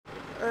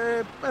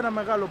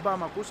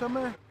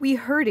We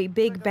heard a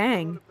big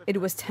bang. It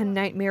was 10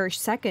 nightmarish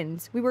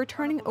seconds. We were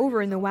turning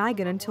over in the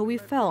wagon until we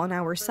fell on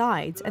our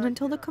sides and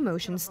until the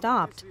commotion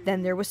stopped.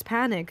 Then there was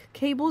panic,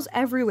 cables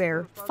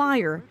everywhere,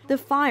 fire. The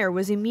fire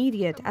was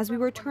immediate. As we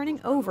were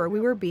turning over, we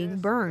were being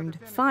burned.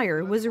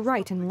 Fire was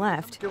right and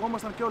left.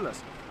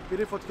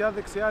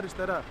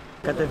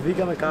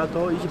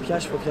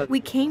 We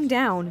came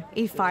down.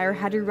 A fire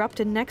had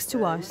erupted next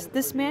to us.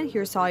 This man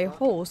here saw a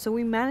hole, so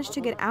we managed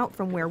to get out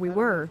from where we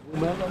were.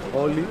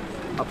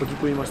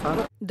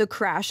 The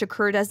crash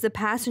occurred as the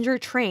passenger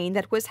train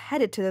that was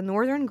headed to the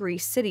northern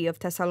Greece city of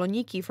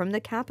Thessaloniki from the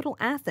capital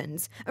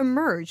Athens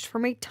emerged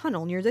from a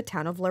tunnel near the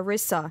town of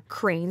Larissa.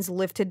 Cranes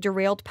lifted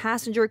derailed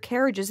passenger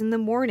carriages in the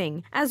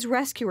morning as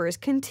rescuers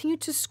continued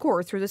to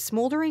score through the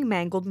smoldering,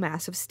 mangled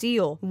mass of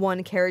steel.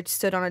 One carriage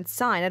stood on its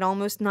side at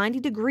almost 90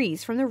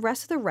 degrees from the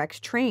rest of the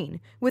wrecked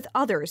train, with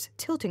others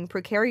tilting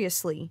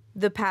precariously.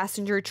 The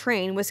passenger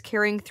train was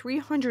carrying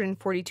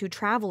 342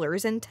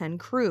 travelers and 10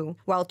 crew,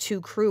 while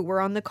 2 crew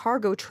were on the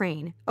cargo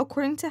train,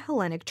 according to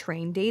Hellenic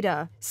train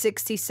data.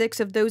 66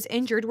 of those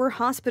injured were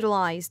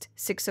hospitalized,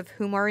 6 of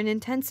whom are in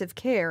intensive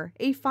care,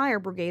 a fire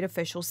brigade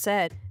official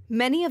said.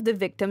 Many of the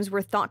victims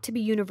were thought to be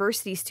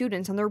university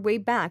students on their way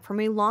back from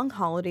a long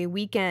holiday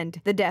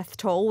weekend. The death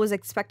toll was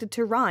expected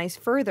to rise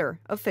further,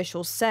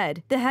 officials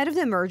said. The head of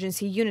the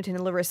emergency unit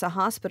in Larissa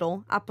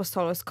Hospital,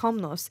 Apostolos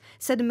Komnos,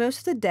 said most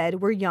of the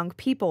dead were young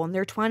people in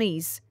their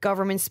 20s.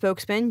 Government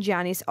spokesman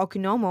Giannis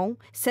Okinomo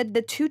said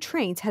the 2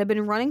 trains had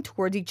been running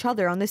towards each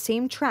other on the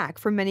same track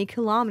for many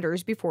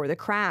kilometers before the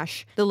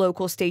crash. The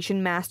local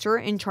station master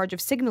in charge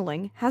of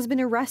signaling has been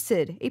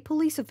arrested, a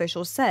police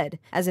official said,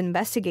 as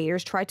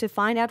investigators tried to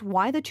find out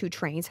why the 2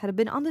 trains had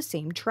been on the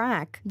same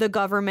track. The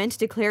government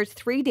declared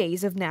 3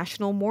 days of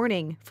national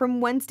mourning from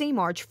Wednesday,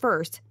 March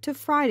 1st to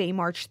Friday,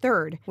 March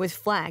 3rd, with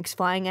flags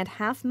flying at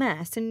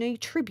half-mast in a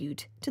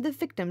tribute to the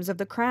victims of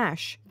the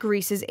crash.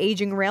 Greece's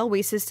aging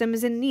railway system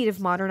is in need of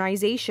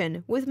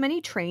modernization, with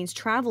many trains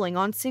traveling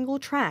on single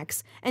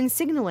tracks and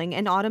signaling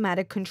and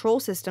automatic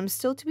control systems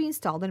still to be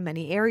installed in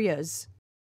many areas.